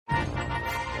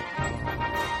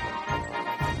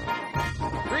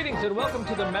and welcome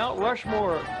to the Mount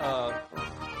Rushmore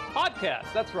podcast.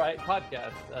 That's right,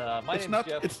 podcast. My name's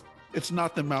Jeff. It's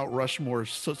not the Mount Rushmore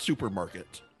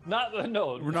supermarket.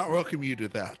 No, we're not welcoming you to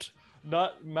that.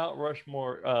 Not Mount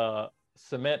Rushmore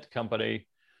cement company.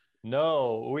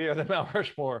 No, we are the Mount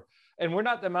Rushmore, and we're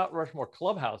not the Mount Rushmore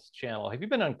Clubhouse channel. Have you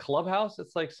been on Clubhouse?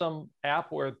 It's like some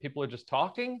app where people are just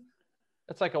talking.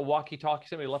 It's like a walkie-talkie.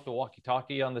 Somebody left a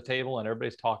walkie-talkie on the table, and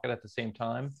everybody's talking at the same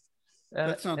time.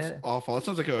 That sounds awful. That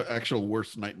sounds like an actual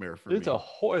worst nightmare for me. It's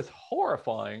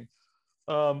horrifying.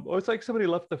 It's like somebody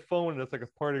left the phone and it's like a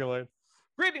party line.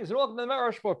 Greetings and welcome to the Mount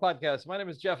Rushmore podcast. My name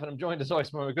is Jeff and I'm joined as always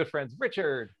by my good friends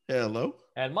Richard. Hello.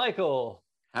 And Michael.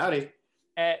 Howdy.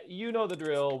 You know the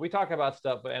drill. We talk about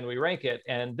stuff and we rank it.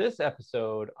 And this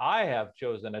episode, I have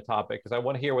chosen a topic because I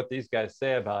want to hear what these guys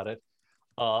say about it.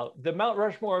 The Mount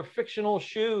Rushmore of fictional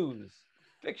shoes.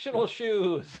 Fictional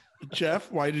shoes.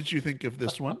 Jeff, why did you think of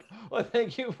this one? Well,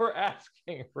 thank you for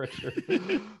asking, Richard.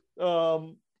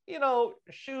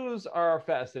 Shoes are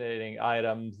fascinating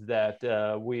items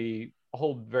that we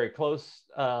hold very close.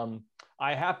 I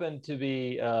happen to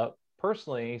be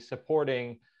personally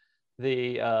supporting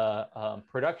the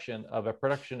production of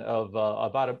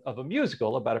a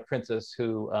musical about a princess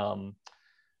who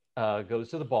goes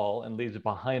to the ball and leaves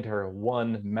behind her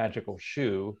one magical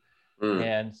shoe.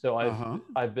 And so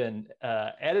I've been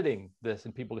editing this,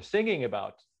 and people are singing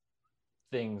about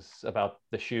things about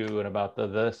the shoe and about the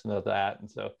this and the that, and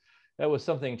so that was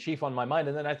something chief on my mind.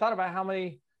 And then I thought about how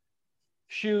many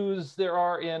shoes there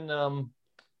are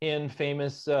in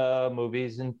famous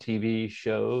movies and TV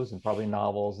shows and probably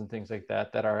novels and things like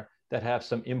that that have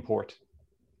some import,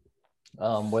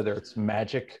 whether it's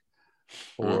magic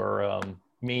or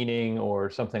meaning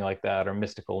or something like that, or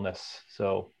mysticalness.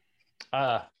 So.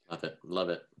 Love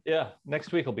it. Yeah,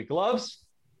 next week will be gloves.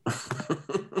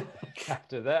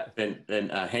 After that,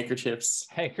 and handkerchiefs,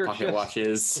 pocket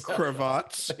watches,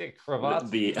 cravats,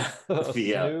 the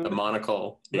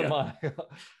monocle. The monocle.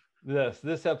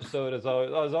 This episode is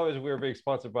always we were being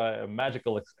sponsored by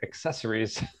Magical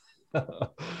Accessories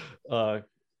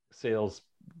sales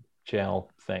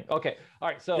channel thing. Okay, all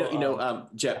right. So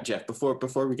Jeff,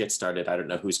 before we get started, I don't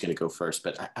know who's going to go first,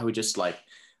 but I would just like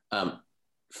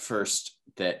first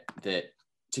that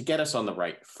to get us on the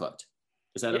right foot.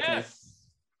 Is that okay? Yes.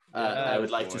 I would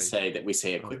like to say that we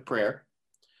say a quick prayer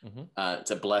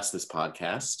to bless this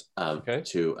podcast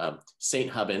to Saint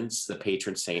Hubbins, the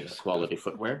patron saint of quality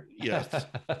footwear. Yes.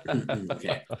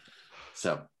 Okay.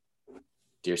 So,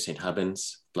 dear Saint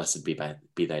Hubbins, blessed be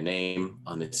thy name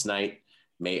on this night.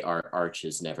 May our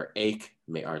arches never ache.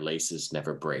 May our laces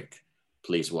never break.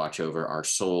 Please watch over our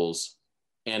souls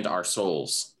and our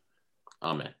souls.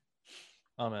 Amen.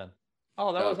 Amen.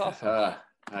 Oh, that was awesome.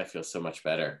 I feel so much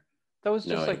better. That was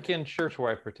just like in church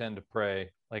where I pretend to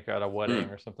pray, like at a wedding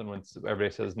or something, when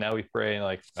everybody says, now we pray, and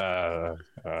like,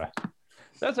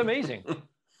 that's amazing.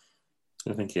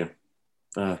 Oh, thank you.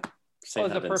 It set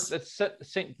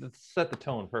the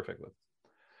tone perfectly.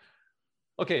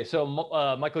 Okay, so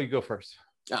Michael, you go first.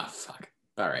 Ah, fuck.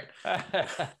 All right.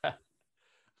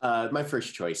 My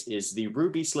first choice is the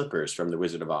ruby slippers from The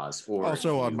Wizard of Oz. Or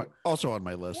also on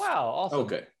my list. Wow, awesome. Oh,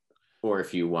 good. Or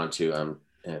if you want to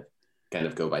kind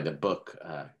of go by the book,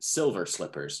 silver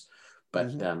slippers.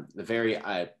 But the very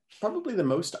probably the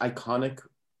most iconic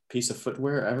piece of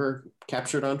footwear ever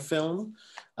captured on film.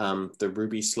 The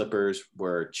ruby slippers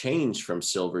were changed from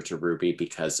silver to ruby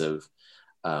because of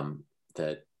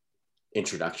the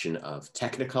introduction of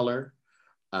Technicolor.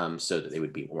 So that they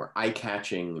would be more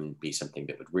eye-catching and be something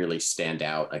that would really stand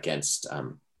out against,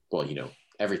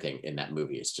 everything in that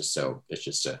movie is just it's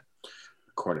just a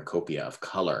cornucopia of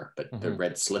color, but the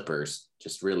red slippers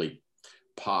just really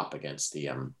pop against the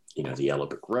Yellow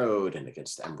Brick Road and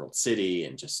against the Emerald City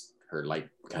and just her light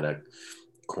kind of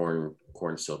corn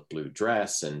silk blue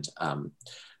dress. And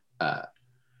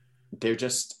they're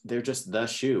just the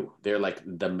shoe. They're like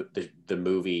the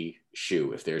movie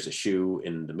shoe. If there's a shoe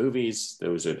in the movies,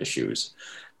 those are the shoes.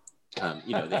 They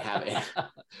have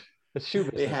the shoe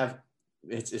business. They have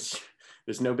it's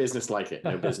there's no business like it.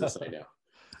 No business I know.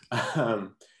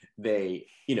 They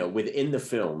within the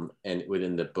film and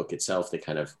within the book itself,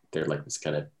 they're like this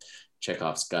kind of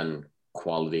Chekhov's gun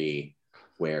quality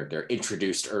where they're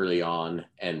introduced early on,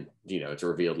 and it's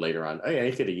revealed later on. Oh yeah,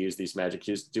 you could have used these magic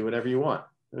shoes to do whatever you want.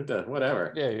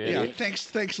 Whatever. Yeah.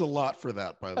 Thanks a lot for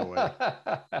that, by the way.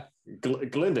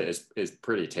 Glinda is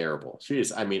pretty terrible. She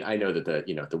is. I mean, I know that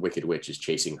the Wicked Witch is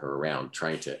chasing her around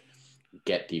trying to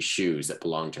get these shoes that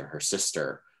belong to her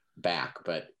sister back,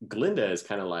 but Glinda is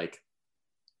kind of like,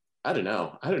 I don't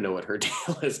know what her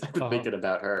deal is. I've been thinking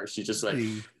about her. She just like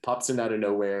pops in out of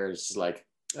nowhere. It's just like,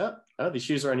 Oh, these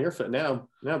shoes are on your foot now.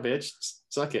 Now, bitch,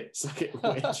 suck it,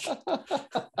 witch.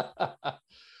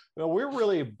 Well, we're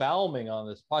really balming on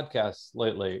this podcast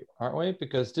lately, aren't we?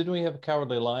 Because didn't we have a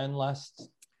Cowardly Lion last?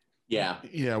 Yeah,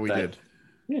 we did.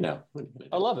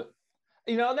 I love it.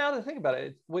 Now to think about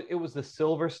it, it was the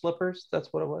Silver Slippers. That's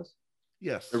what it was.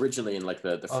 Yes. Originally in like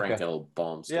the Frank L.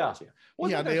 Baum stores.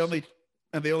 Yeah.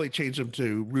 They only changed them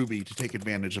to ruby to take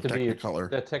advantage of Technicolor.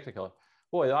 That Technicolor.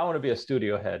 Boy, I want to be a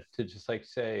studio head to just like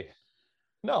say,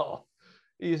 no,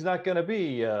 he's not going to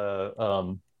be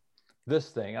this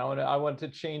thing. I want to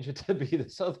change it to be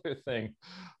this other thing.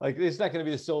 Like, it's not going to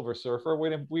be the Silver Surfer.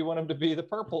 We want him to be the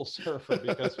Purple Surfer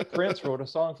because Prince wrote a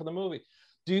song for the movie.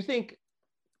 Do you think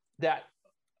that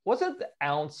wasn't the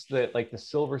ounce that like the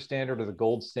Silver Standard or the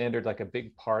Gold Standard, like a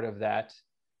big part of that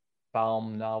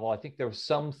Baum novel? I think there was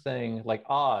something like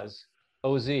Oz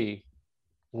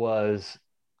was,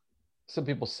 some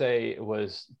people say it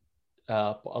was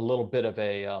a little bit of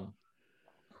a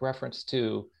reference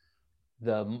to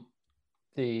the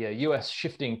U.S.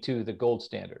 shifting to the gold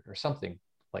standard or something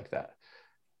like that.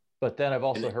 But then I've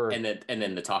also heard, and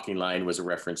then the talking line was a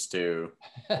reference to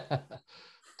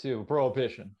to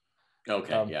prohibition.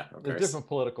 Okay, yeah, the different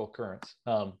political currents.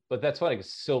 But that's funny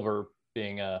because silver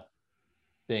being a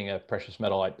precious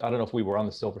metal. I don't know if we were on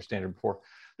the silver standard before.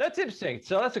 That's interesting.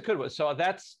 So that's a good one. So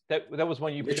that was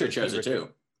one you. Richard chose it too.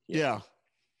 Yeah.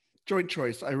 Joint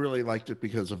choice. I really liked it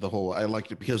because of I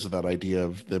liked it because of that idea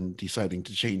of them deciding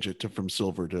to change it from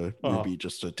silver to ruby,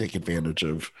 just to take advantage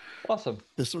of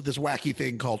this wacky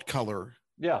thing called color.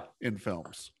 Yeah. In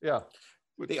films. Yeah.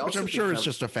 Which I'm sure is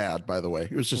just a fad, by the way.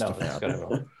 It was just a fad.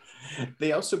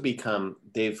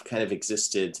 They've kind of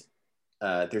existed.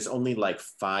 There's only like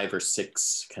 5 or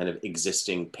 6 kind of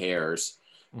existing pairs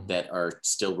that are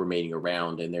still remaining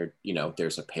around, and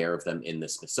there's a pair of them in the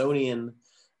Smithsonian.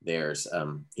 There's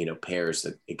pairs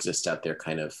that exist out there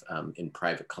kind of in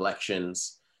private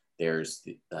collections. There's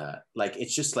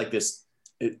it's just like this,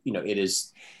 it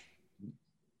is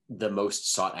the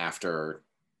most sought after,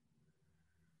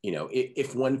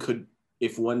 if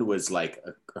one was like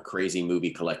a crazy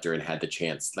movie collector and had the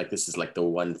chance, like this is like the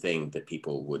one thing that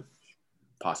people would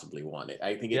possibly want it.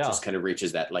 I think it just kind of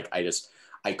reaches that like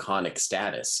iconic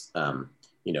status.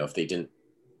 If they didn't,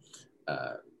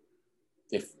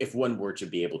 if one were to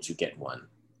be able to get one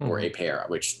or a pair,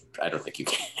 which I don't think you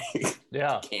can.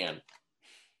 can.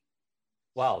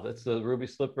 Wow, that's the Ruby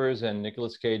Slippers and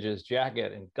Nicolas Cage's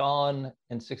jacket and Gone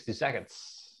in 60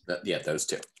 Seconds. Those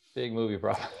two. Big movie,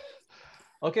 bro.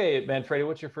 Okay, Manfredi,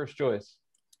 what's your first choice?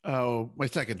 Oh, my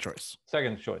second choice.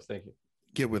 Second choice, thank you.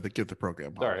 Give the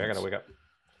program. Sorry, I gotta wake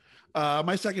up.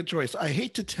 My second choice. I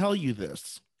hate to tell you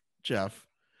this, Jeff.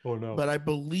 Oh no! But I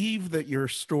believe that your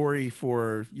story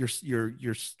for your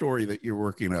story that you're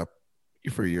working up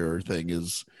for your thing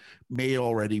may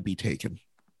already be taken.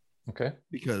 Okay.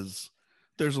 Because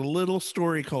there's a little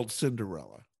story called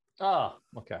Cinderella. Ah,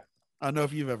 okay. I don't know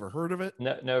if you've ever heard of it.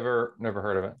 Never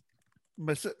heard of it.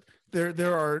 But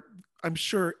there are, I'm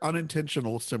sure,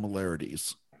 unintentional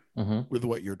similarities with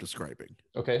what you're describing.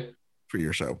 Okay. For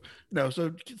your show. No,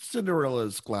 so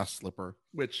Cinderella's glass slipper,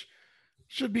 which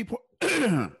should be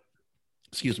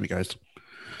excuse me, guys.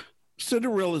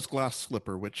 Cinderella's glass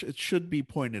slipper, which it should be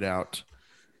pointed out,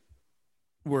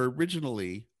 were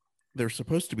originally, they're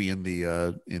supposed to be in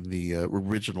the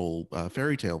original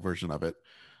fairy tale version of it,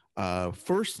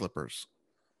 fur slippers,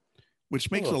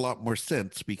 which makes a lot more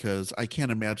sense because I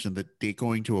can't imagine that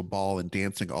going to a ball and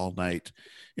dancing all night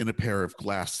in a pair of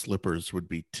glass slippers would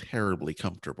be terribly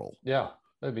comfortable. Yeah,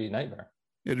 that'd be a nightmare.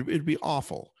 It'd be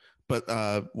awful. But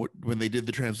when they did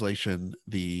the translation,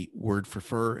 the word for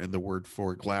fur and the word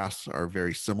for glass are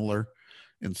very similar.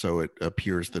 And so it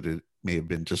appears that it may have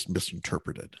been just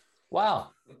misinterpreted. Wow.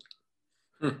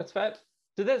 That's fat.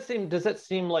 Does that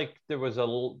seem like there was a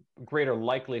little greater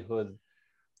likelihood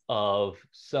of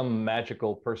some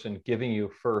magical person giving you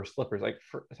fur slippers? Like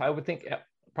I would think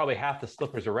probably half the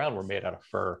slippers around were made out of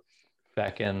fur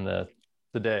back in the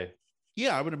day.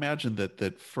 Yeah, I would imagine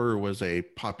that fur was a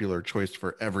popular choice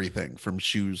for everything from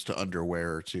shoes to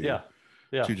underwear to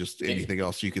to just anything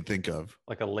else you could think of.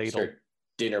 Like a ladle. Sure.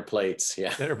 Dinner plates.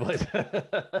 Yeah. Dinner plates. And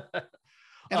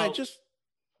go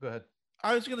ahead.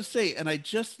 I was going to say, and I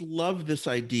just love this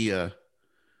idea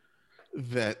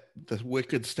that the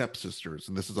Wicked Stepsisters,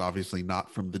 and this is obviously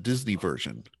not from the Disney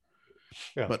version,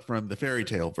 but from the fairy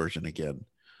tale version again,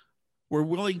 were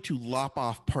willing to lop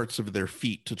off parts of their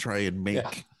feet to try and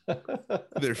make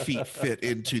their feet fit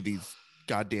into this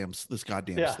goddamn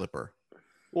slipper.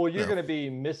 Well, you're going to be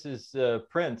Mrs.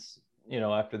 Prince,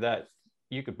 after that,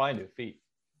 you could buy new feet.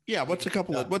 Yeah, what's a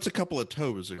couple of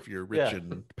toes if you're rich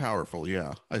and powerful?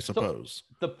 Yeah, I suppose.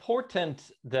 So the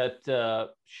portent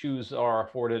that shoes are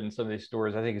afforded in some of these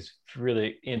stores, I think, is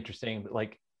really interesting.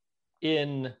 Like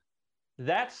in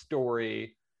that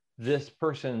story, this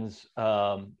person's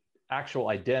actual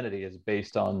identity is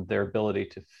based on their ability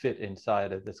to fit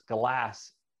inside of this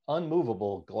glass,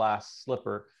 unmovable glass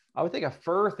slipper. I would think a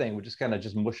fur thing would just kind of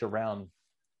just mush around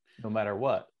no matter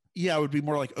what. Yeah, it would be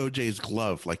more like OJ's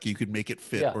glove. Like you could make it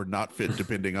fit or not fit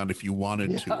depending on if you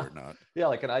wanted to or not. Yeah,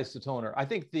 like an isotoner. I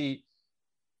think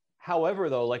however,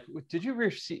 though, like, did you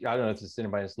ever see, I don't know if it's in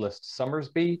anybody's list,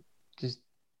 Summersby? Just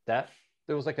that?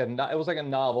 It was like a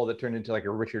novel that turned into like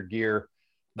a Richard Gere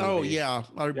movie. Oh, yeah.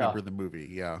 I remember the movie.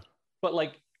 Yeah. But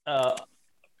like,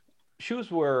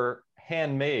 shoes were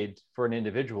handmade for an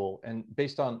individual and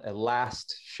based on a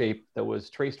last shape that was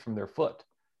traced from their foot.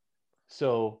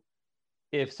 So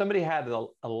if somebody had a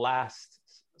last,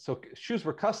 so shoes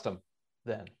were custom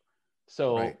then.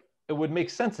 So it would make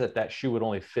sense that shoe would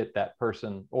only fit that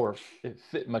person, or it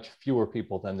fit much fewer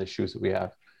people than the shoes that we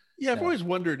have. Yeah, I've always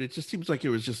wondered. It just seems like it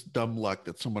was just dumb luck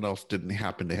that someone else didn't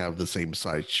happen to have the same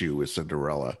size shoe as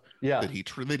Cinderella. Yeah, that he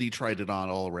tried it on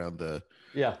all around the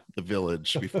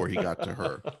village before he got to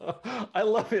her. I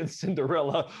love in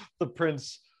Cinderella, the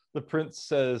prince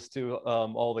says to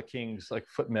all the kings, like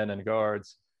footmen and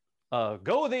guards,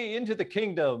 go thee into the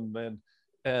kingdom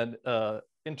and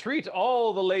entreat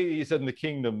all the ladies in the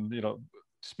kingdom,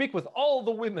 speak with all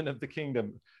the women of the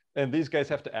kingdom. And these guys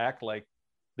have to act like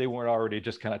they weren't already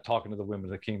just kind of talking to the women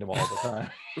of the kingdom all the time.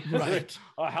 Right.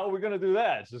 How are we going to do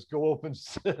that? Just go up and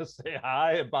say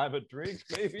hi and buy them a drink,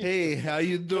 maybe? Hey, how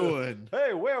you doing?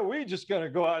 Hey, where are we just going to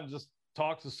go out and just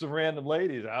talk to some random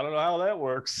ladies? I don't know how that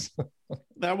works.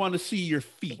 I want to see your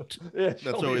feet. Yeah,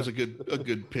 that's always a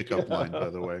good pickup line, by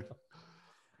the way.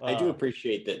 I do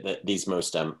appreciate that these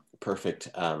most perfect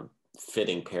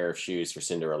fitting pair of shoes for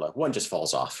Cinderella, one just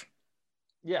falls off.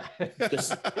 Yeah.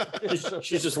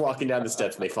 She's just walking down the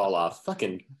steps and they fall off.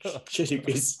 Fucking shitty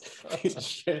piece of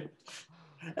shit.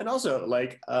 And also,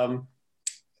 like, in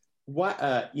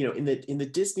the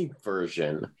Disney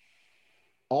version,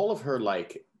 all of her,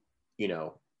 like,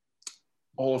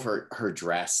 all of her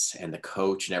dress and the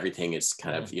coach and everything is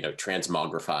kind of,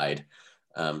 transmogrified,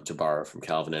 to borrow from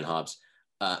Calvin and Hobbes,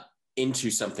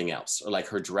 into something else. Or like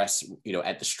her dress,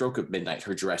 at the stroke of midnight,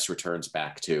 her dress returns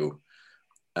back to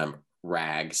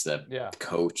rags, the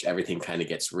coach, everything kind of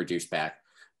gets reduced back.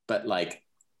 But like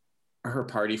her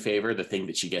party favor, the thing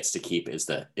that she gets to keep is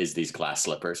these glass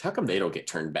slippers. How come they don't get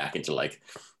turned back into like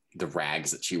the rags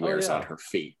that she wears on her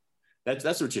feet?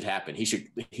 That's what should happen. He should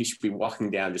be walking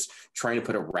down just trying to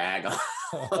put a rag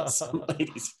on some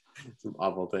ladies. Some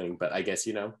awful thing. But I guess,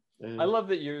 I love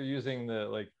that you're using the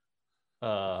like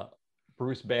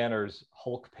Bruce Banner's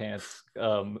Hulk pants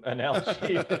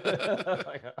analogy.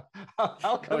 Like,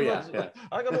 how come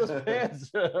those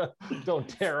pants don't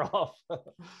tear off?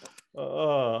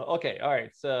 Okay, all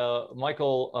right. So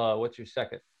Michael, what's your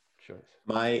second choice?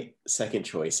 My second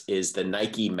choice is the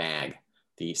Nike Mag,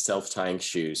 the self-tying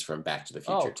shoes from Back to the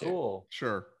Future 2. Cool.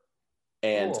 Sure.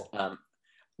 And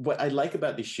what I like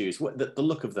about these shoes, the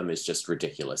look of them is just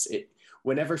ridiculous.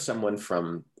 Whenever someone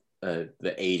from the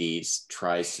 80s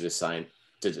tries to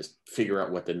just figure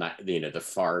out what the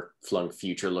far-flung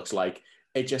future looks like,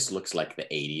 it just looks like the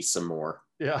 80s some more.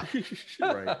 Yeah.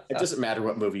 Right. It doesn't matter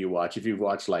what movie you watch. If you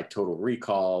watch like Total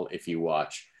Recall, if you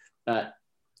watch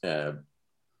The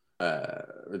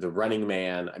Running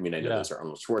Man, I mean, I know those are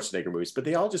Arnold Schwarzenegger movies, but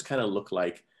they all just kind of look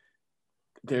like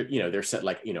they're set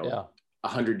like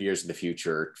 100 years in the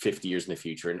future, 50 years in the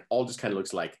future, and all just kind of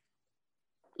looks like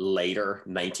later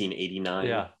 1989.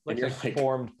 Yeah, looks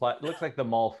like the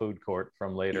mall food court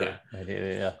from later.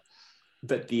 Yeah.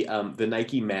 But the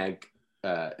Nike Mag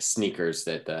sneakers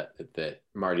that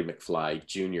Marty McFly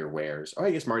Jr. wears, or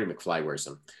I guess Marty McFly wears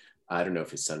them. I don't know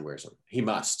if his son wears them. He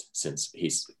must, since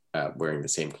he's wearing the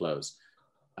same clothes.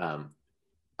 I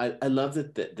love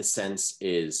that the sense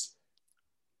is,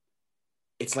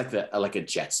 it's like a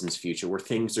Jetsons future where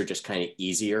things are just kind of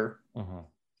easier. Uh-huh.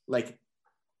 Like,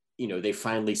 they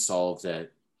finally solved a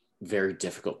very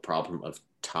difficult problem of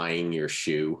tying your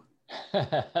shoe.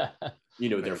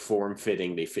 They're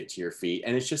form-fitting, they fit to your feet.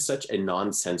 And it's just such a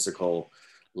nonsensical,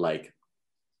 like,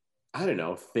 I don't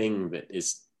know, thing that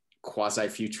is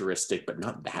quasi-futuristic, but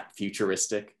not that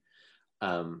futuristic.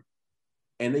 And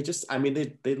they just,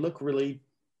 they look really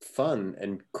fun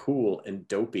and cool and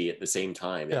dopey at the same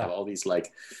time. They have all these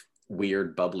like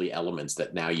weird bubbly elements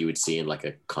that now you would see in like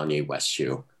a Kanye West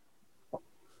shoe.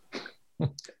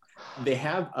 They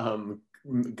have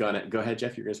go ahead,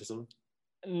 Jeff, you're gonna say something?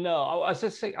 No, I was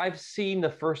just saying I've seen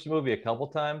the first movie a couple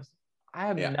times. I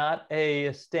am not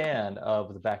a stan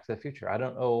of the Back to the Future. I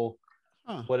don't know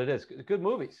what it is. Good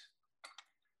movies.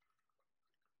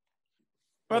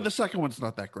 Well, the second one's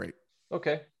not that great.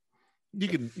 Okay. You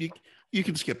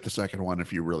can skip the second one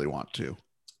if you really want to.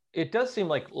 It does seem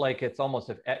like it's almost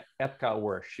if Epcot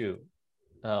were a shoe.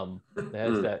 It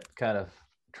has that kind of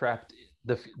trapped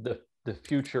the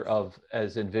future of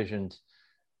as envisioned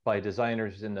by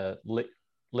designers in the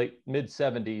late mid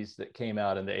 70s that came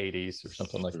out in the 80s or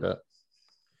something like that.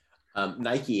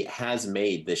 Nike has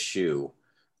made this shoe,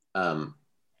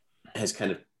 has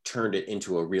kind of turned it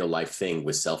into a real life thing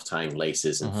with self-tying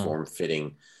laces and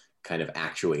form-fitting kind of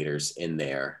actuators in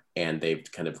there. And they've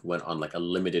kind of went on like a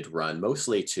limited run,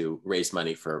 mostly to raise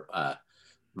money for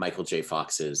Michael J.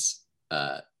 Fox's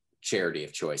charity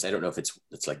of choice. I don't know if it's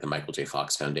like the Michael J.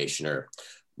 Fox Foundation or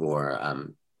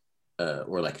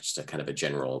like just a kind of a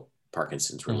general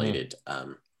Parkinson's related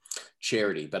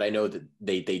charity, but I know that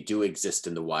they do exist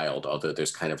in the wild, although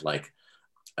there's kind of like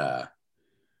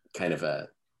kind of a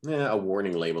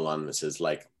warning label on this is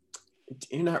like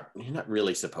you're not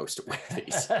really supposed to wear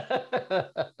these.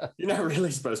 You're not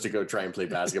really supposed to go try and play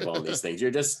basketball in these things.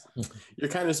 You're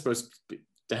kind of supposed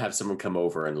to have someone come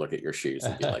over and look at your shoes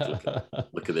and be like,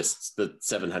 look at this, the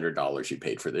 $700 you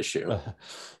paid for this shoe.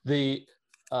 The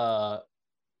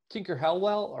Tinker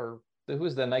Hellwell, or who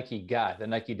was the Nike guy, the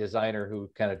Nike designer who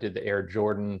kind of did the Air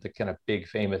Jordan, the kind of big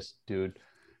famous dude.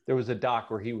 There was a doc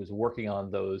where he was working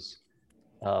on those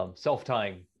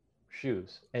self-tying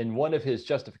shoes. And one of his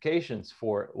justifications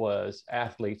for it was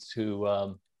athletes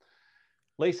who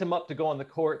lace them up to go on the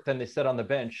court, then they sit on the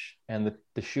bench and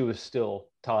the shoe is still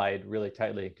tied really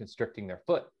tightly and constricting their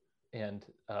foot. And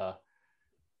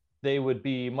they would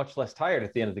be much less tired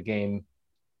at the end of the game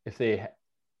if they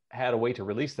had a way to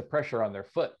release the pressure on their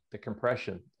foot, the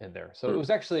compression in there. So it was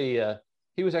actually,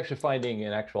 he was actually finding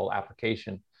an actual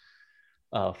application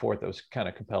for it that was kind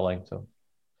of compelling. So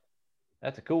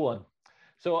that's a cool one.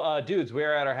 So dudes,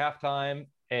 we're at our halftime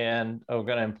and I'm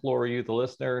going to implore you, the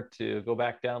listener, to go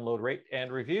back, download, rate,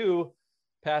 and review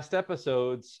past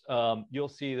episodes. You'll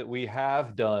see that we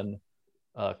have done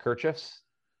kerchiefs.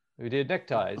 We did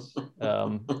neckties.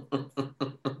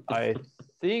 I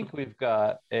think we've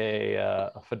got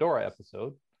a fedora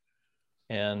episode,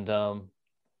 and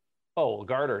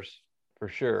garters for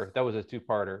sure. That was a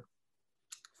two-parter.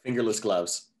 Fingerless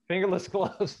gloves.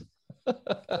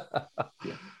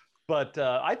 Yeah. But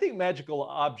I think magical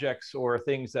objects or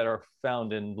things that are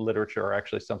found in literature are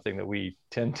actually something that we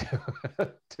tend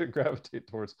to gravitate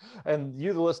towards. And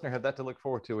you, the listener, have that to look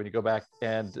forward to when you go back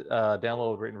and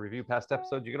download, rate, and review past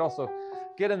episodes. You can also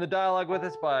get in the dialogue with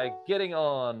us by getting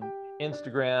on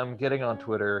Instagram, getting on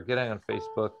Twitter, getting on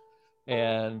Facebook,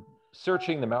 and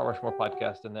searching the Mount Rushmore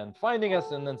podcast, and then finding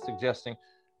us and then suggesting,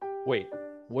 wait,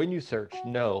 when you search,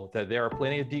 know that there are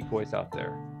plenty of decoys out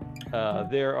there.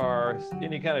 There are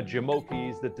any kind of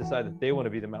jamokis that decide that they want to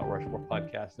be the Mount Rushmore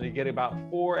podcast, and you get about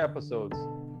 4 episodes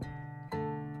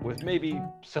with maybe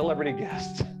celebrity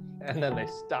guests, and then they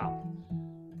stop,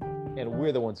 and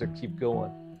we're the ones that keep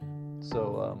going.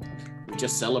 So we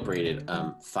just celebrated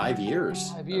 5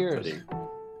 years. 5 years.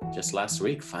 Just last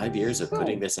week, 5 years of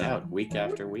putting this out week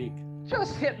after week.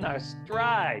 Just hitting our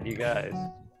stride, you guys.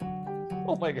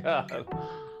 Oh my God.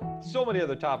 So many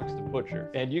other topics to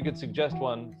butcher, and you can suggest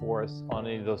one for us on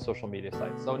any of those social media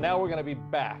sites. So now we're going to be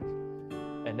back,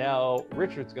 and now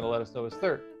Richard's going to let us know his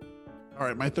third. All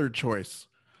right, my third choice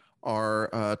are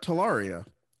Talaria,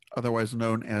 otherwise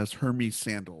known as Hermes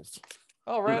sandals.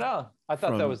 Oh, right on. I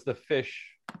thought that was the fish.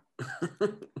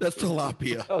 That's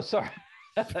tilapia. Oh, sorry.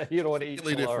 You don't want to eat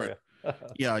Talaria.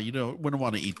 Yeah, wouldn't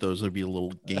want to eat those. It'd be a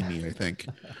little gamey, I think.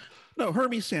 No,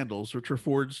 Hermes sandals, which were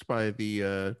forged by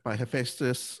by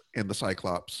Hephaestus and the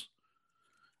Cyclops,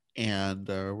 and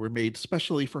were made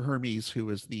specially for Hermes, who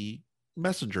is the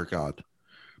messenger god,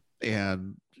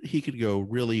 and he could go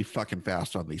really fucking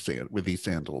fast on with these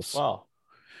sandals. Wow!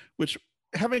 Which,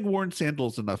 having worn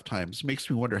sandals enough times, makes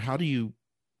me wonder, how do you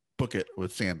book it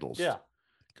with sandals? Yeah,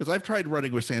 because I've tried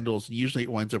running with sandals, and usually it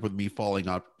winds up with me falling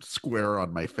out square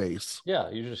on my face. Yeah,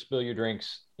 you just spill your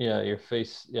drinks. Yeah, your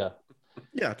face. Yeah.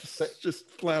 Yeah, just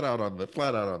flat out on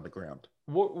the ground.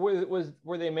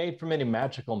 Were they made from any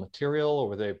magical material, or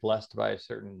were they blessed by a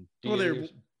certain deity?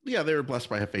 Well, they were blessed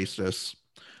by Hephaestus.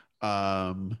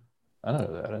 I don't know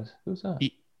who that is. Who's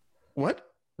that?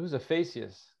 What? Who's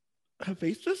Hephaestus?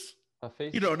 Hephaestus?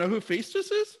 Hephaestus? You don't know who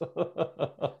Hephaestus is?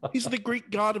 He's the Greek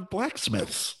god of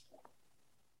blacksmiths.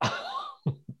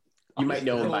 You might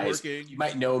know him by his. You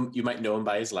might know him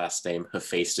by his last name,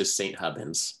 Hephaestus St.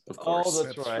 Hubbins. Of course. Oh,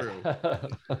 that's right.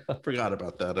 True. Forgot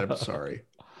about that. I'm sorry.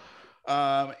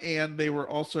 And they were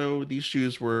also, these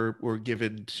shoes were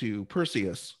given to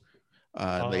Perseus.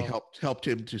 And they helped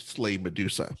him to slay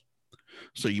Medusa.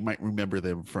 So you might remember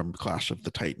them from Clash of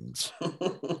the Titans.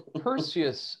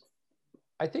 Perseus,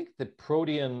 I think that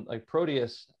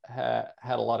Proteus had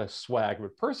a lot of swag,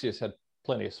 but Perseus had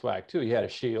plenty of swag too. He had a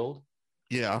shield.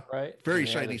 Yeah. Right. Very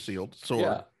shiny shield sword.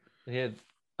 Yeah. He had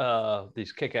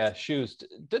these kick-ass shoes.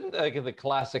 Didn't the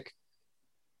classic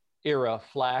era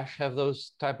Flash have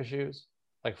those type of shoes?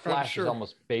 Like Flash is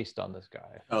almost based on this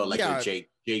guy. Oh, like a Jay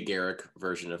Garrick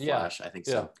version of Flash. I think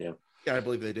so. Yeah. Yeah, I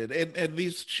believe they did. And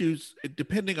these shoes,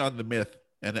 depending on the myth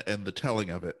and the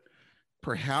telling of it,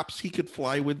 perhaps he could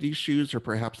fly with these shoes, or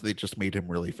perhaps they just made him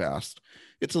really fast.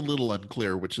 It's a little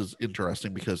unclear, which is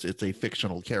interesting because it's a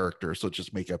fictional character. So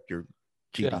just make up your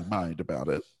genie mind about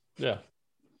it. Yeah.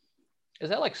 Is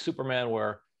that like Superman,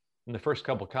 where in the first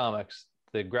couple comics,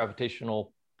 the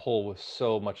gravitational pull was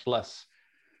so much less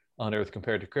on Earth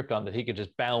compared to Krypton that he could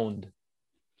just bound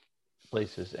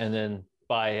places, and then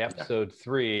by episode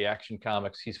 3, Action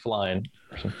Comics, he's flying.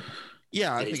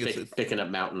 Yeah, I think it's picking up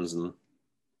mountains and.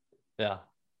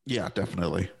 Yeah,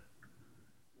 definitely.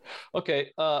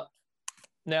 Okay,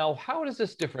 now how is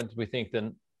this different? We think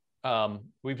then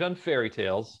we've done fairy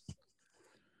tales,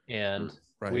 and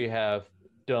we have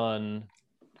done,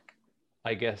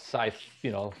 I guess,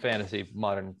 fantasy,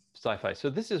 modern sci-fi. So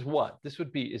this is what? This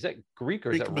would be, is that Greek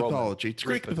or is that mythology? Roman? It's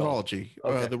Greek mythology.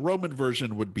 Okay. The Roman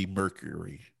version would be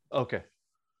Mercury. Okay.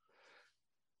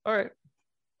 All right.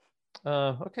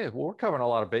 Okay. Well, we're covering a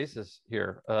lot of bases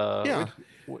here.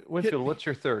 Winfield, what's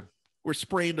your third? We're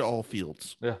spraying to all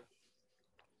fields. Yeah.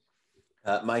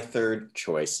 My third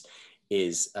choice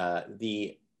is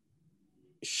the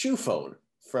shoe phone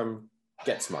from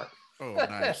Get Smart. Oh,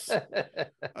 nice.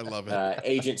 I love it.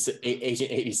 Agent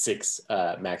 86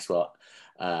 Maxwell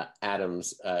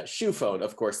Adams shoe phone.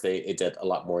 Of course, it did a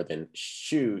lot more than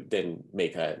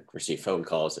receive phone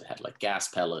calls. It had like gas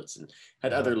pellets and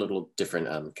had other little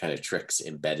different kind of tricks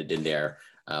embedded in there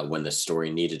when the story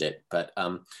needed it. But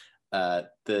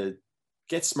the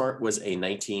Get Smart was a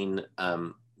mid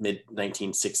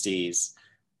 1960s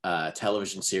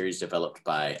television series developed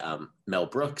by Mel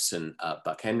Brooks and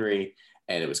Buck Henry.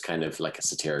 And it was kind of like a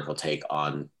satirical take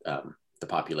on the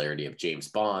popularity of James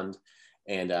Bond.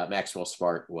 And Maxwell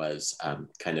Smart was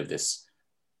kind of this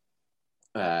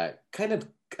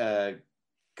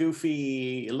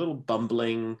goofy, a little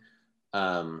bumbling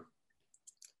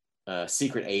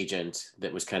secret agent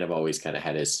that was kind of always kind of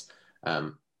had his,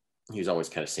 he was always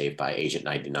kind of saved by Agent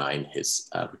 99, his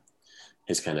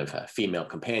kind of female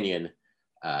companion.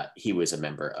 He was a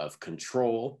member of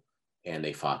Control, and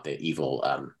they fought the evil,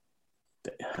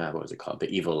 what was it called? The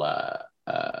evil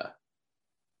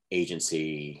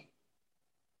agency,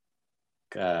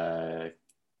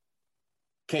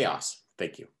 Chaos.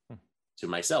 Thank you to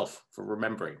myself for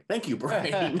remembering. Thank you,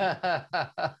 Brian.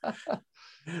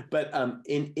 But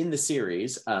in the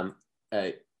series,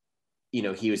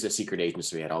 he was a secret agent,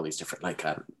 so he had all these different like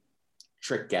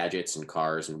trick gadgets and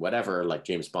cars and whatever, like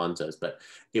James Bond does. But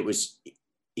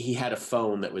he had a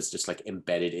phone that was just like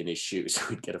embedded in his shoe. So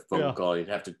he'd get a phone call, he'd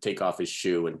have to take off his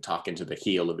shoe and talk into the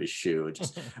heel of his shoe.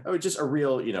 Just a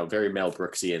real, very Mel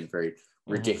Brooksian, very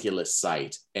ridiculous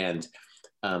sight. And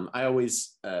I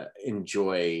always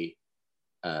enjoy,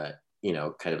 kind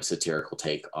of a satirical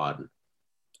take on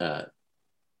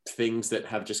things that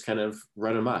have just kind of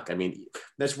run amok. I mean,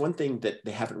 there's one thing that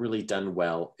they haven't really done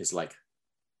well is like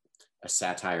a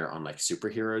satire on like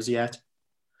superheroes yet.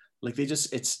 Like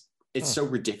it's so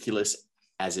ridiculous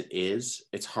as it is.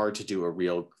 It's hard to do a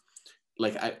real,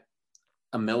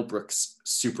 a Mel Brooks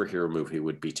superhero movie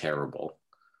would be terrible.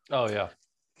 Oh yeah.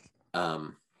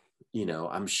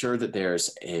 I'm sure that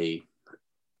there's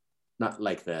not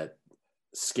like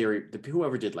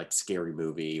whoever did like Scary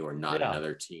Movie or Not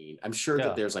Another Teen. I'm sure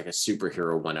that there's like a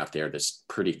superhero one out there that's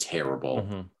pretty terrible.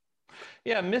 Mm-hmm.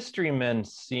 Yeah. Mystery Men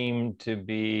seem to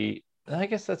be, I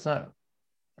guess that's not,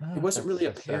 it wasn't really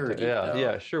a parody.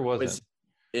 Yeah, it sure wasn't.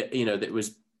 That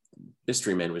was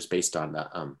Mystery Men was based on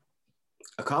a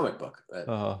comic book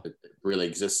that really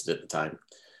existed at the time.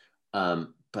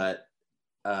 But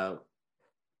I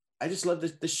just love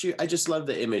the shoe. I just love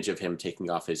the image of him taking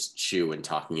off his shoe and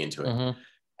talking into it,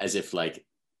 as if like,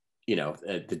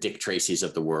 the Dick Tracy's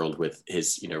of the world with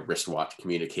his, wristwatch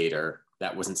communicator.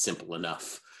 That wasn't simple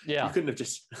enough. Yeah, you couldn't have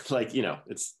just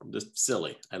it's just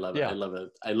silly. I love it.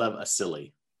 I love a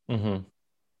silly. Mm-hmm.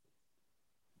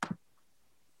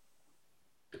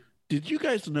 Did you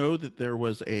guys know that there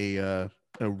was a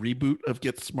reboot of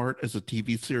Get Smart as a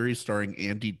TV series starring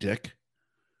Andy Dick?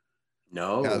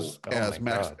 No,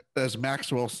 as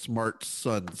Maxwell Smart's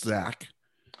son Zach.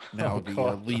 now Oh, the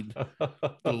God.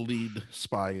 lead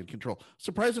spy in Control.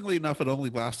 Surprisingly enough, it only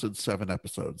lasted 7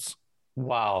 episodes.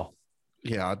 Wow.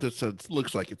 Yeah, it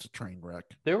looks like it's a train wreck.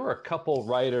 There were a couple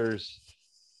writers.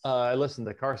 I listened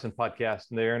to the Carson podcast,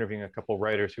 and they're interviewing a couple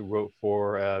writers who wrote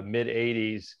for mid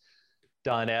 '80s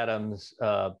Don Adams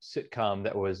sitcom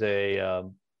that was a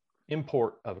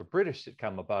import of a British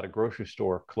sitcom about a grocery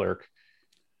store clerk,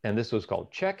 and this was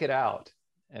called Check It Out,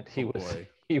 and he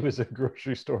was a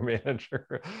grocery store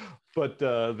manager. But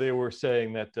they were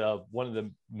saying that one of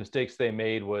the mistakes they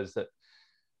made was that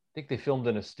I think they filmed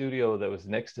in a studio that was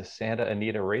next to Santa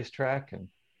Anita racetrack, and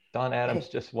Don Adams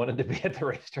just wanted to be at the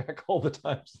racetrack all the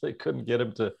time, so they couldn't get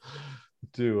him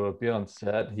to be on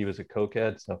set. He was a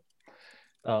cokehead, so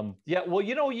yeah. Well,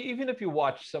 even if you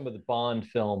watch some of the Bond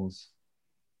films,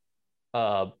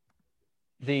 the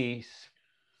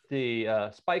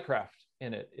spycraft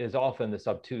in it is often this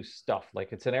obtuse stuff.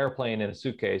 Like it's an airplane in a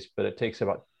suitcase, but it takes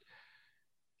about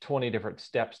 20 different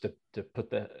steps to put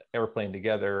the airplane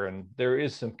together, and there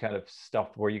is some kind of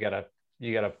stuff where you gotta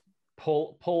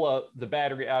pull the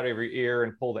battery out of your ear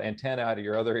and pull the antenna out of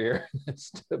your other ear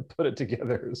to put it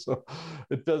together. So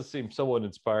it does seem somewhat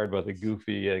inspired by the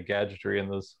goofy gadgetry in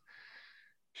those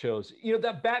shows.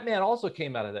 That Batman also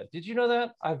came out of that. Did you know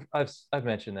that? I've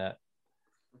mentioned that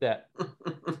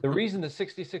the reason the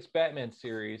 66 Batman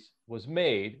series was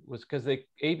made was because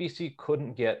ABC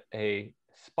couldn't get a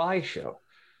spy show.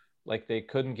 Like they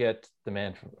couldn't get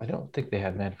I don't think they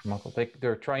had Man from U.N.C.L.E.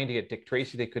 They're trying to get Dick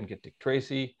Tracy. They couldn't get Dick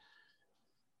Tracy.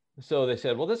 So they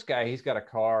said, well, this guy, he's got a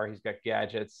car, he's got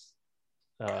gadgets,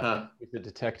 he's a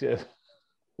detective.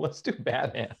 Let's do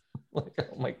Batman. Like,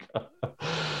 oh my God.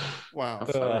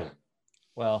 Wow.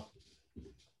 Well,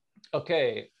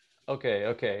 okay.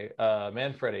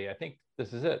 Manfredi, I think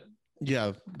this is it.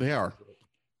 Yeah, they are.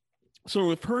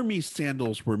 So if Hermes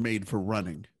sandals were made for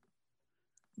running,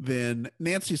 then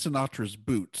Nancy Sinatra's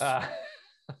boots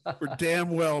were damn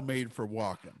well made for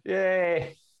walking.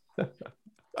 Yay.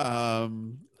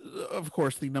 Of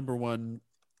course, the number one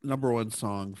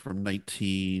song from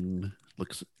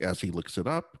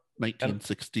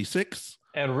 1966.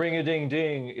 And ring a ding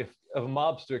ding, if a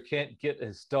mobster can't get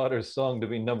his daughter's song to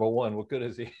be number one, what good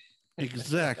is he?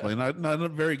 Exactly. Not a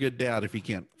very good dad if he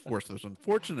can't force this.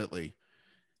 Unfortunately,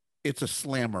 it's a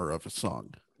slammer of a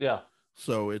song. Yeah.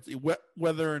 So it's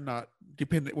whether or not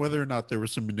there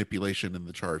was some manipulation in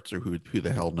the charts or who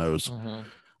the hell knows.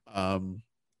 Mm-hmm.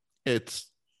 It's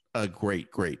a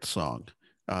great song.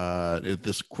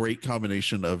 This great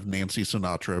combination of Nancy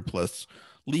Sinatra plus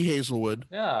Lee Hazelwood.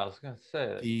 Yeah, I was going to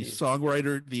say the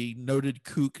songwriter, the noted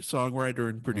kook songwriter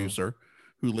and producer,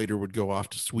 who later would go off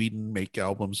to Sweden, make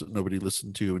albums that nobody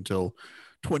listened to until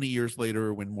 20 years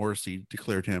later when Morrissey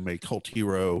declared him a cult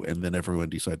hero, and then everyone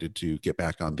decided to get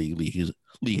back on the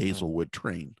Lee Hazelwood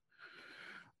train.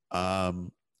 But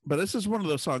this is one of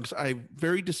those songs I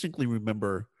very distinctly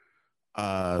remember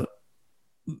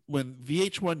when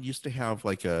VH1 used to have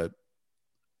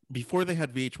before they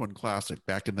had VH1 Classic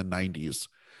back in the 90s,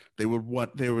 they would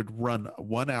run a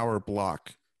 1 hour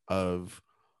block of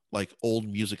like old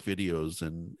music videos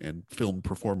and film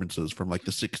performances from like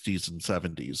the 60s and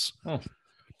 70s.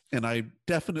 And I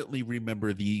definitely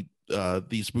remember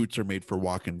These Boots Are Made for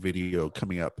Walking video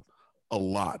coming up a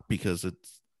lot because it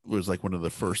was like one of the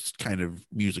first kind of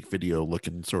music video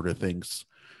looking sort of things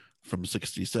from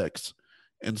 66.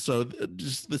 And so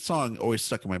just the song always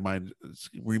stuck in my mind.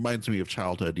 It reminds me of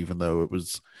childhood, even though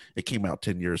it came out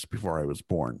 10 years before I was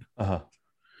born. But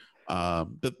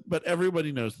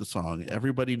everybody knows the song.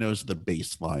 Everybody knows the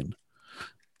bass line.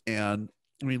 And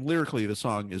I mean, lyrically, the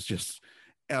song is just,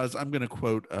 as I'm going to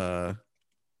quote Tom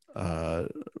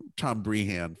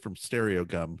Brehan from Stereo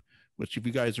Gum, which if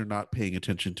you guys are not paying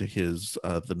attention to his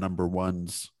the number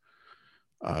ones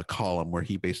column, where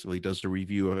he basically does a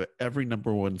review of every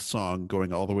number one song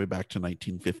going all the way back to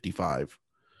 1955.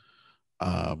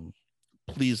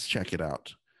 Please check it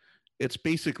out. It's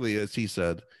basically, as he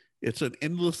said, it's an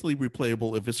endlessly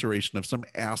replayable evisceration of some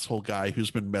asshole guy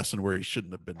who's been messing where he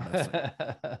shouldn't have been messing.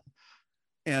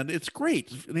 And it's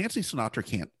great. Nancy Sinatra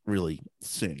can't really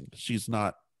sing. She's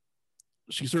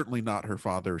certainly not her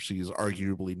father. She's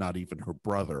arguably not even her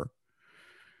brother.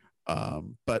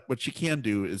 But what she can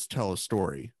do is tell a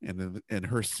story, and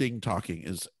her sing talking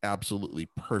is absolutely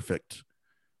perfect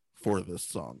for this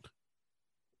song.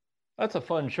 That's a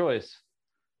fun choice.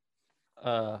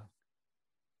 That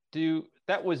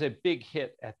was a big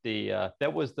hit at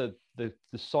that was the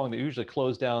song that usually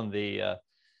closed down the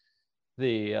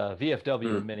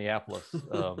VFW in Minneapolis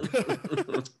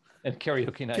and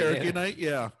karaoke night. Karaoke night,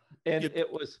 yeah. And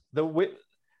it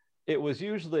was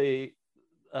usually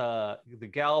the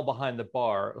gal behind the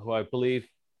bar, who I believe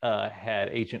had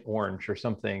Agent Orange or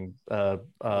something. Oh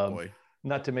boy.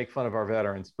 Not to make fun of our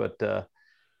veterans, but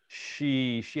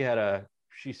she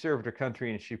served her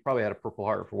country, and she probably had a Purple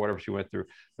Heart for whatever she went through.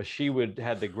 But she would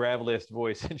had the graveliest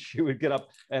voice, and she would get up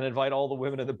and invite all the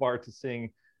women in the bar to sing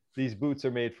 "These Boots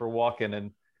Are Made for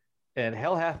Walking," and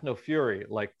hell hath no fury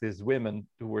like these women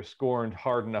who were scorned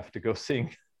hard enough to go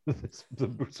sing "The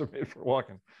Boots Are Made for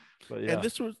Walking." But yeah, And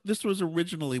this was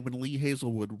originally when Lee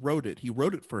Hazelwood wrote it. He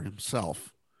wrote it for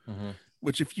himself. mm-hmm.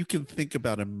 Which, if you can think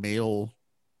about a male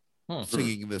Hmm.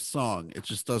 singing this song, it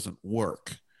just doesn't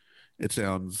work. It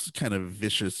sounds kind of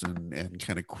vicious and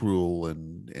kind of cruel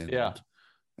Yeah,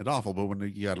 and awful. But when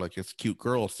you got like this cute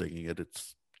girl singing it,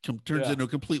 turns yeah, into a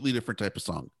completely different type of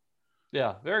song.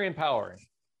 yeah. Very empowering.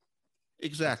 That's it.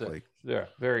 Exactly. Yeah,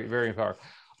 very, very empowering.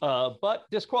 But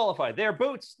disqualified. They're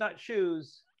boots, not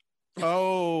shoes.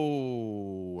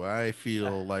 Oh, I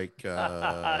feel like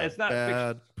a It's not fiction.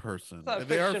 bad person. It's not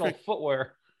They are fictional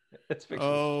footwear. It's fictional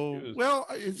Oh, shoes. well,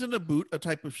 isn't a boot a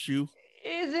type of shoe?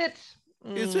 Is it?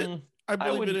 Is it? I I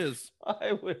believe would. it is.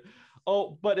 I would.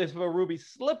 Oh, but if a ruby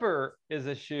slipper is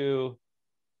a shoe,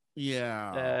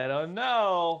 Yeah. I don't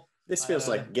know. This feels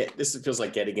like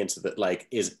getting into the like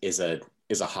is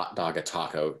a hot dog a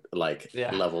taco like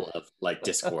Yeah. level of like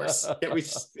discourse.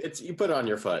 It's you put it on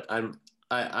your foot.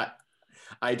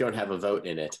 I don't have a vote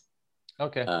in it.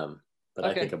 Okay. But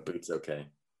I think a boot's okay.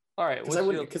 All right.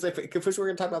 Because if we're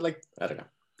gonna talk about like I don't know.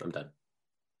 I'm done.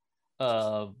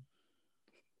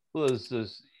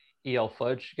 Those EL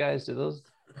Fudge guys? Are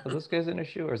those guys in a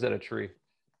shoe, or is that a tree?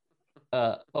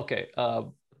 Okay.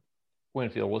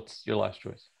 Winfield, what's your last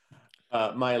choice?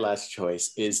 My last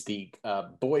choice is the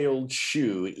boiled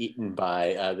shoe eaten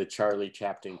by the Charlie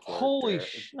Chaplin character. Holy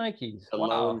shnikes. The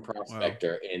lone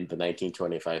prospector in the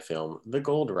 1925 film The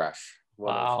Gold Rush.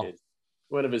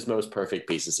 One of his most perfect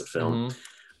pieces of film.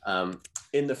 Mm-hmm.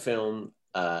 In the film,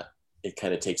 it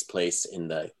kind of takes place in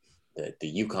the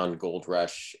Yukon Gold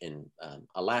Rush in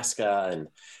Alaska, and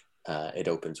it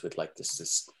opens with like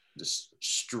this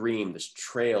stream, this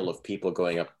trail of people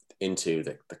going up into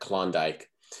the Klondike.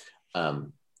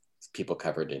 People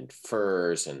covered in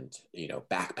furs and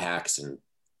backpacks and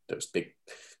those big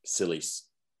silly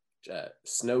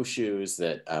snowshoes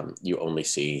that you only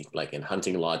see like in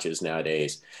hunting lodges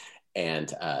nowadays.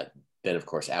 And then of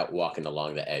course out walking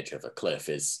along the edge of a cliff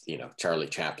is Charlie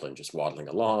Chaplin just waddling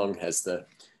along as the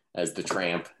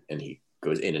tramp, and he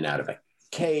goes in and out of a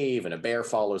cave and a bear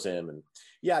follows him and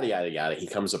yada yada yada. He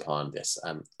comes upon this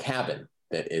cabin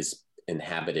that is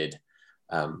inhabited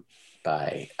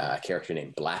by a character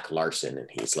named Black Larson, and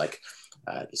he's like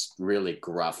this really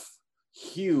gruff,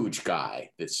 huge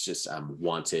guy that's just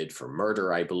wanted for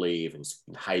murder, I believe, and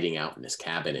hiding out in this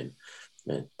cabin in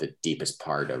the deepest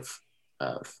part of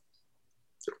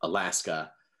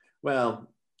Alaska.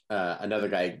 Well, another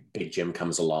guy, Big Jim,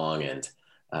 comes along, and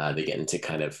they get into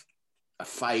kind of a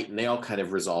fight, and they all kind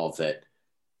of resolve that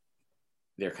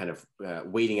they're kind of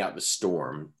waiting out the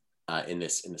storm. In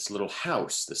this little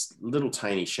house, this little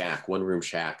tiny shack, one room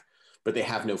shack, but they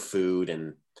have no food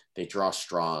and they draw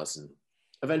straws. And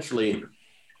eventually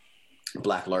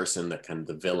Black Larson,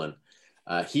 the villain,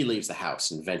 he leaves the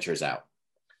house and ventures out.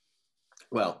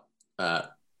 Well,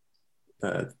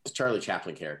 the Charlie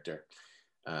Chaplin character,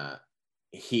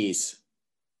 he's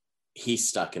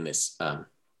stuck in this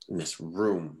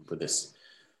room with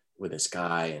this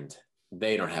guy, and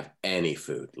they don't have any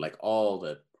food. Like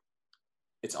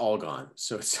it's all gone.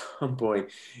 So at some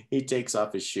point, he takes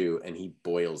off his shoe and he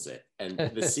boils it. And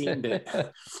the scene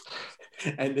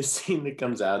that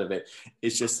comes out of it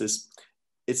is just this.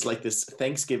 It's like this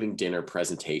Thanksgiving dinner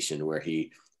presentation where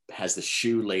he has the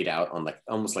shoe laid out on like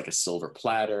almost like a silver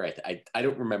platter. I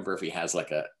don't remember if he has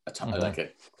like a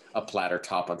platter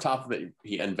top on top of it.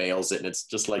 He unveils it, and it's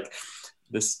just like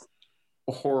this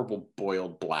horrible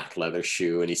boiled black leather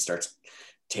shoe, and he starts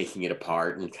taking it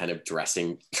apart and kind of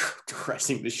dressing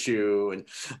the shoe and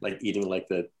like eating like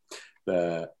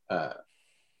the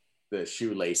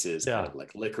shoelaces, kind of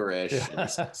like licorice,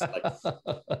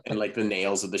 and like the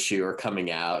nails of the shoe are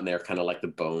coming out, and they're kind of like the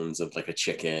bones of like a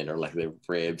chicken or like the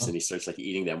ribs, and he starts like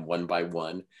eating them one by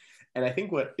one. And I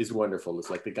think what is wonderful is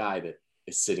like the guy that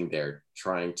is sitting there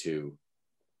trying to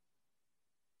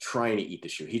eat the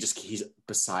shoe. He's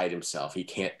beside himself. He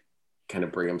can't kind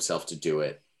of bring himself to do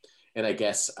it. And I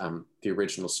guess the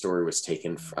original story was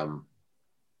taken from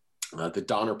the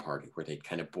Donner Party, where they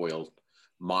kind of boiled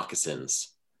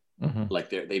moccasins, like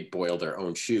they boil their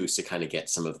own shoes to kind of get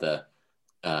some of the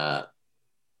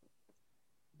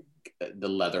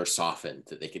leather softened,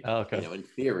 that they could, in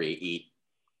theory, eat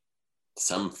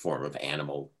some form of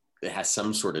animal it has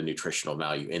some sort of nutritional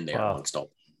value in there amongst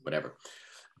all whatever.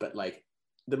 But like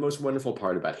the most wonderful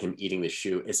part about him eating the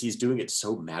shoe is he's doing it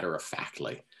so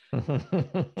matter-of-factly.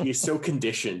 He's so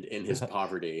conditioned in his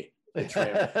poverty.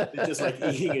 Just like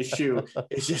eating a shoe.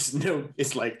 It's just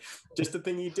it's like just the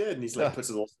thing he did. And he's like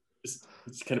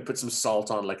just kind of put some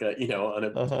salt on like a, on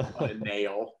a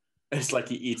nail. It's like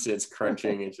he eats it, it's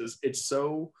crunching. It's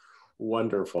so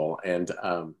wonderful. And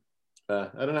I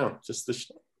don't know,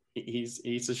 just he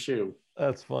eats a shoe.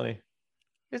 That's funny.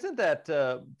 Isn't that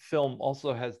film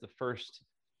also has the first,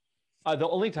 the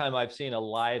only time I've seen a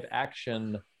live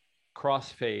action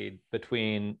crossfade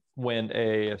between when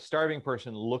a starving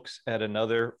person looks at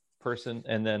another person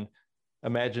and then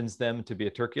imagines them to be a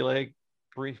turkey leg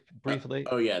briefly.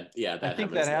 Oh yeah. I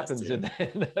think that happens in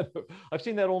I've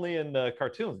seen that only in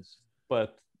cartoons,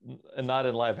 but not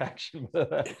in live action. But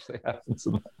that actually happens.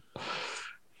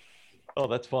 Oh,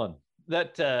 that's fun.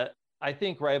 That I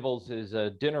think rivals is a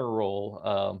dinner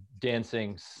roll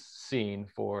dancing scene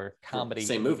for comedy.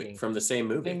 Same movie from the same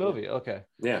movie. Same movie. Okay.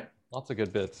 Yeah. Lots of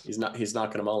good bits. He's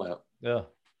knocking them all out. Yeah.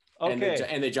 Okay.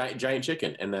 And the giant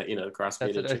chicken and the the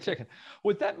crossfaded chicken.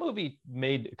 Was that movie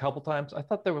made a couple times? I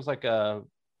thought there was like a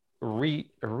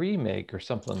remake or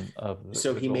something of.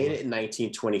 So he made it in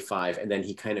 1925, and then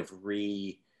he kind of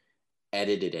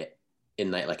re-edited it in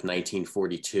like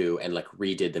 1942, and like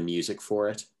redid the music for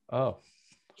it. Oh.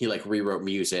 He like rewrote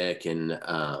music, and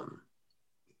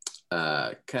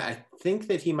I think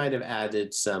that he might have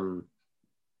added some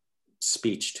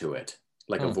speech to it,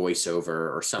 like a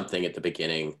voiceover or something at the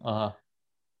beginning.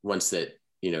 Once that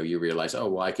you realize, oh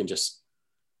well, I can just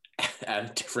add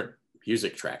a different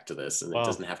music track to this, and it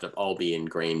doesn't have to all be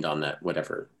ingrained on that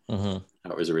whatever how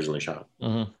it was originally shot.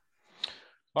 All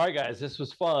right, guys, this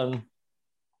was fun.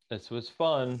 It's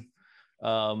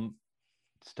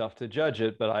tough to judge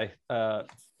it, but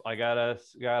I gotta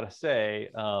say,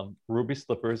 Ruby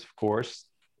Slippers, of course.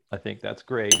 I think that's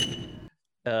great.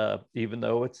 Even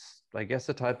though it's, I guess,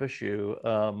 a type of shoe.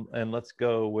 And let's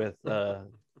go with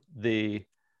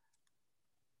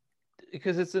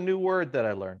because it's a new word that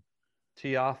I learned.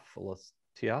 Tilaphius.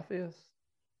 Tilaria.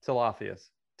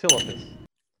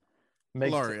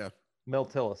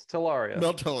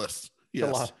 Meltillus.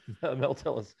 Yes.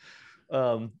 Meltillus.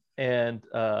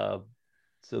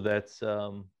 So that's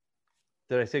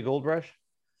did I say Gold Rush?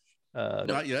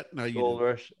 Not yet. No, you Gold didn't.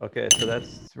 Rush. Okay, so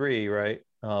that's 3, right?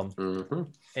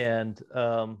 And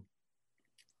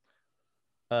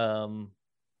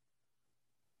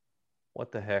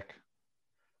what the heck?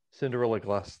 Cinderella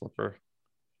glass slipper.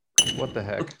 What the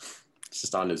heck? It's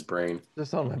just on his brain.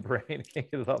 Just on my brain.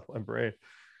 Can't get it off my brain.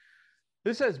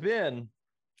 This has been.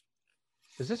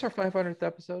 Is this our 500th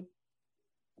episode?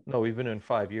 No, we've been in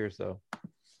 5 years though.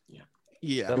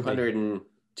 Yeah.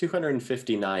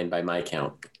 259 by my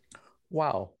count.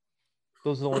 Wow.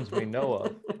 Those are the ones we know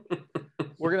of.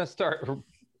 We're going to start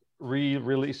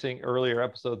re-releasing earlier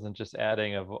episodes and just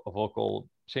adding a vocal,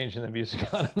 changing the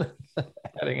music on it,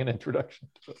 adding an introduction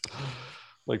to it,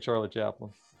 like Charlie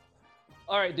Chaplin.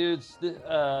 All right, dudes. This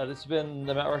has been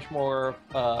the Mount Rushmore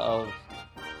of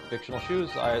fictional shoes.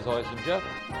 I, as always, am Jeff.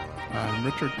 I'm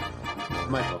Richard.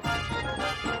 Michael.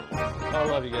 I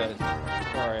love you guys.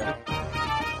 Sorry.